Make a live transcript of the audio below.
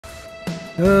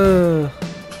And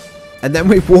then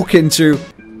we walk into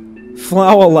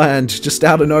Flowerland, just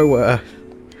out of nowhere.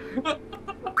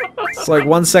 It's like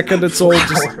 1 second it's all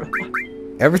just...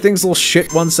 Everything's all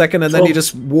shit 1 second, and then you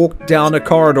just walk down a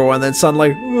corridor, and then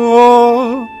suddenly...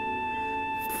 Oh,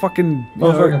 fucking...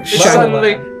 It's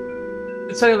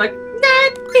suddenly like...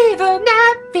 Night fever,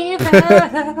 night fever.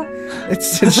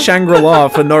 It's Shangri-La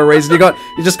for no reason. You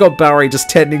just got Barry just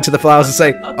tending to the flowers and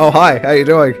saying, "Oh hi, how you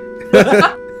doing?"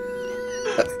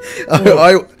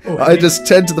 I just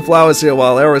tend to the flowers here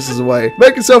while Eris is away.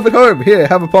 Make yourself at home. Here,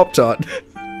 have a Pop-Tart.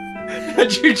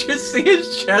 Did you just see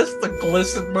his chest, the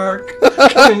glisten mark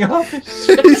coming off his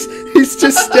chest? He's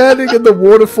just standing in the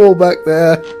waterfall back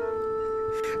there.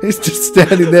 He's just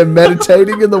standing there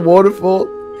meditating in the waterfall.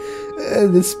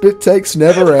 And the spit takes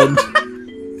never end.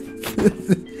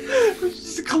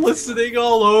 Just glistening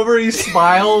all over, he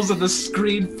smiles and the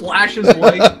screen flashes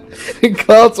white. And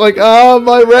Cloud's like, "Ah,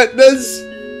 my retinas!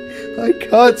 I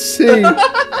can't see."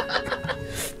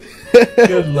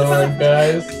 Good lord,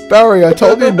 guys. Barry, I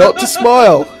told you not to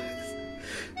smile.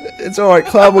 It's alright,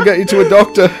 Cloud, we'll get you to a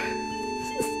doctor.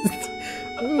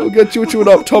 We'll get you to an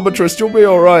optometrist, you'll be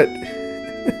alright.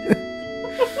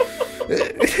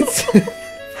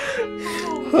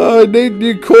 I need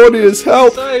new corneas,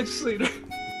 help!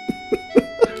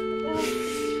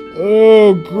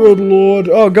 Oh, good lord.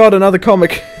 Oh god, another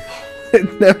comic.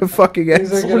 It never fucking ends.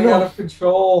 Things are getting out of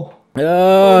control.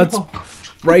 Ah, it's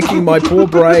breaking my poor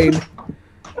brain.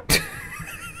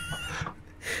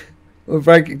 We're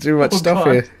breaking too much stuff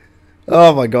here.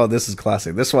 Oh my god, this is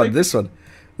classic. This one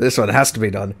has to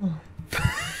be done.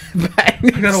 Bad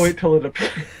news. I gotta wait till it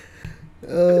appears.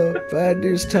 Bad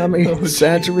news, Tommy.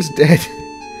 Santa is dead.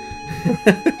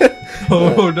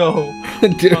 Oh no.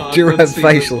 Durable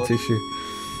facial tissue.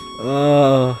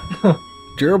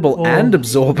 Durable and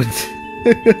absorbent.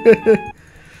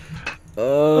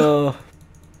 Oh,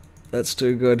 that's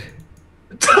too good.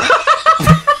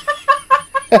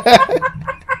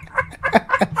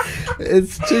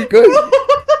 It's too good.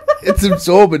 It's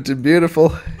absorbent and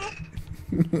beautiful.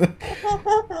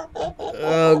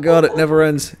 Oh god, it never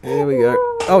ends. Here we go.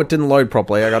 Oh, it didn't load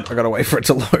properly. I gotta wait for it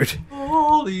to load.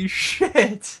 Holy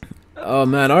shit! Oh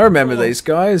man, I remember these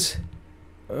guys.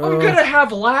 I'm gonna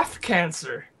have laugh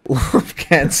cancer. Laugh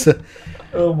cancer.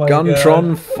 Oh my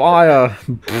Guntron god. fire.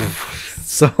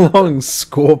 So long,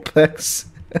 Scorpex.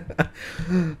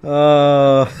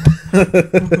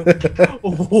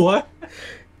 What?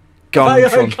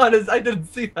 Guntron. I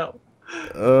didn't see that.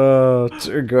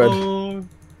 Too good.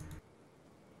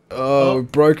 Oh,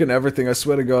 we've broken everything, I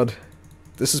swear to god.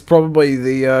 This is probably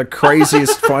the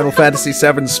craziest Final Fantasy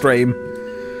VII stream.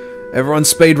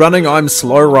 Everyone's speedrunning, I'm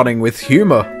slow running with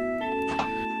humor.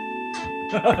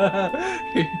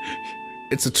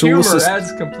 It's a tool Humor system.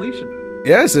 adds completion.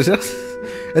 Yes, it is.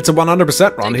 It's a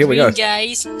 100% run. Here we go.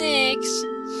 Guys, next.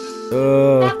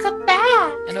 Welcome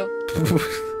back. Hello.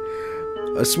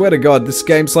 I swear to god, this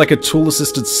game's like a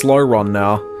tool-assisted slow run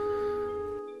now.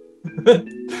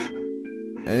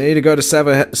 I need to go to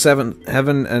seventh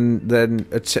heaven and then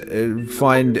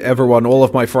find everyone, all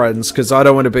of my friends, because I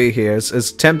don't want to be here.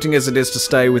 As tempting as it is to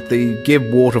stay with the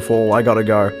Gibb waterfall, I gotta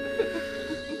go.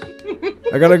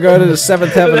 I gotta go to the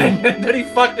 7th heaven. And then he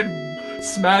fucking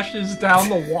smashes down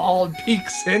the wall and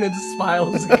peeks in and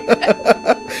smiles again.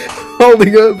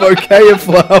 Holding a bouquet of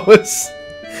flowers.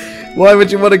 Why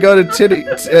would you want to go to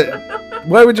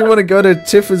why would you want to go to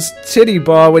Tiff's titty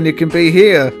bar when you can be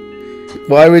here?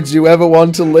 Why would you ever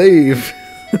want to leave?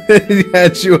 He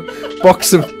had you a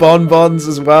box of bonbons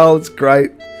as well. It's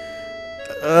great.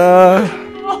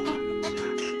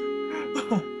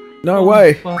 No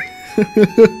way.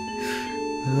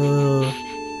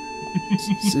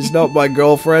 She's not my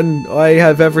girlfriend. I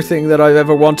have everything that I've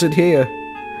ever wanted here.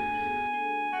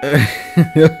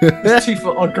 Is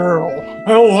Tifa a girl?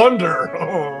 I wonder.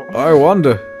 I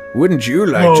wonder. Wouldn't you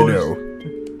like to know?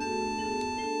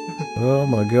 Oh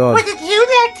my god. Where did you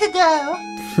like to go?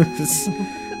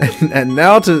 and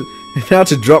now to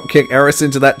dropkick Eris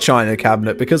into that china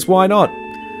cabinet, because why not?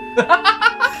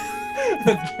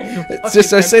 It's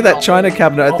just, I see that china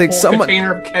cabinet, I think someone... A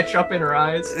container of ketchup in her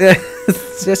eyes. Yeah,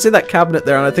 I see that cabinet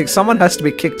there, and I think someone has to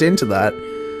be kicked into that.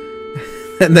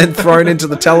 And then thrown into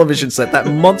the television set, that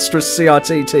monstrous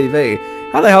CRT TV.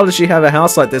 How the hell does she have a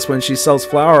house like this when she sells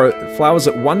flowers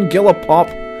at $1 a pop?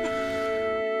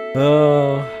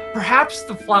 Perhaps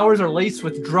the flowers are laced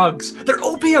with drugs. They're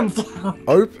opium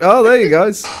flowers. Oh, there you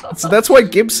go. So that's why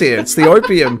Gibb's here. It's the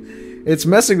opium. It's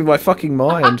messing with my fucking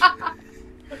mind.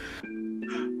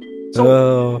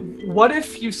 So, What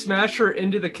if you smash her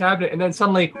into the cabinet and then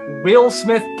suddenly Will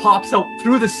Smith pops out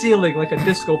through the ceiling like a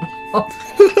disco ball?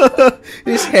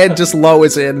 His head just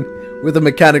lowers in with a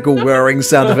mechanical whirring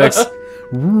sound effects.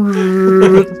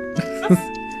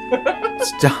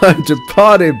 It's time to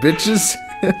party, bitches.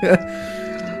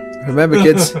 Remember,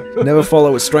 kids, never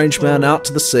follow a strange man out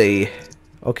to the sea.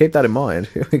 I'll keep that in mind.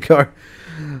 Here we go.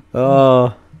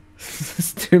 Oh,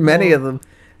 there's too many of them.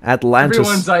 Atlantis.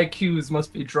 Everyone's IQs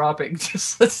must be dropping.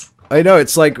 Just I know,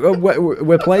 it's like, oh,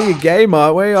 we're playing a game,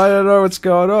 aren't we? I don't know what's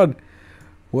going on.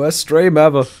 Worst stream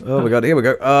ever. Oh my god, here we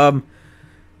go.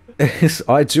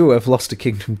 I too have lost a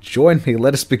kingdom. Join me,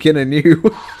 let us begin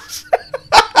anew.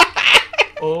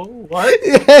 Oh, what?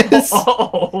 Yes!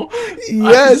 Oh!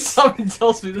 Yes! Something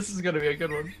tells me this is gonna be a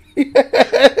good one.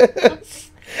 Yes!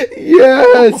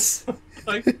 Yes!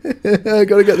 Like... I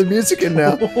gotta get the music in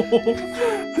now.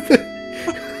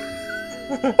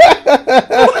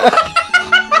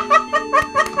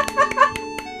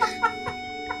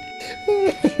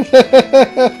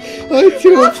 I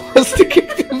too have lost a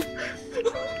kingdom.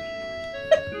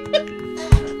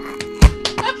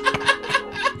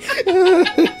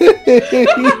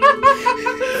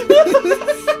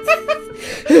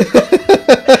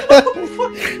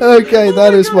 Okay,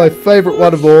 that is my favourite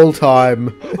one of all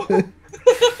time. You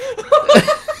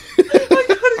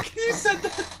said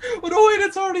that. Oh no, wait,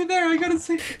 it's already there. I gotta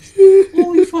say.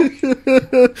 Holy fuck.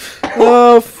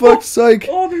 Oh, fuck's sake.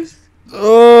 Oh, there's.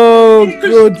 Oh,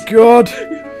 good god.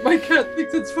 My cat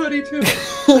thinks it's funny too.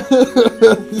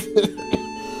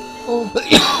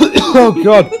 Oh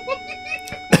god.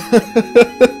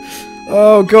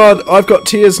 Oh god, I've got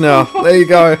tears now. There you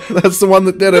go. That's the one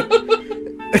that did it.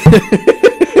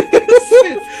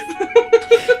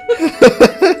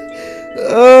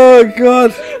 Oh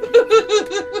god.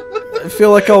 I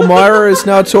feel like Elmira is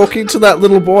now talking to that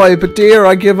little boy, but dear,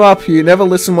 I give up. You never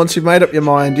listen once you've made up your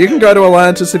mind. You can go to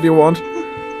Atlantis if you want.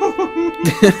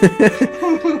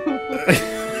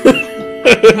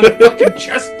 Fucking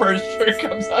chest burster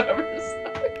comes out of her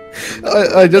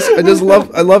side. I just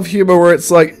love humor where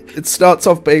it's like it starts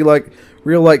off being like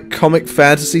real like comic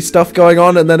fantasy stuff going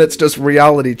on, and then it's just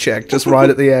reality check just right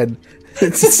at the end.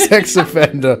 It's a sex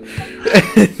offender.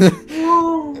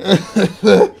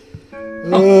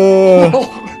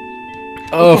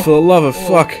 Oh, for the love of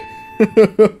fuck.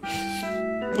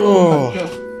 Oh.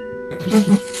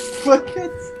 Fuck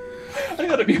it. I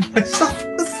gotta mute myself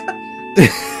for a second.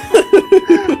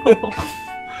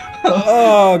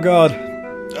 Oh god.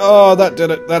 Oh, that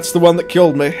did it. That's the one that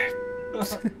killed me.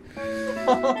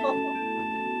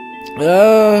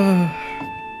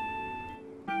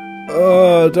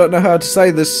 Oh, don't know how to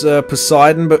say this,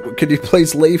 Poseidon, but could you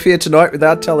please leave here tonight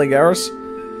without telling Eris?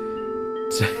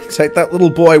 Take that little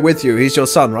boy with you. He's your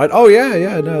son, right? Oh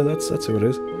yeah, no, that's who it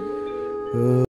is.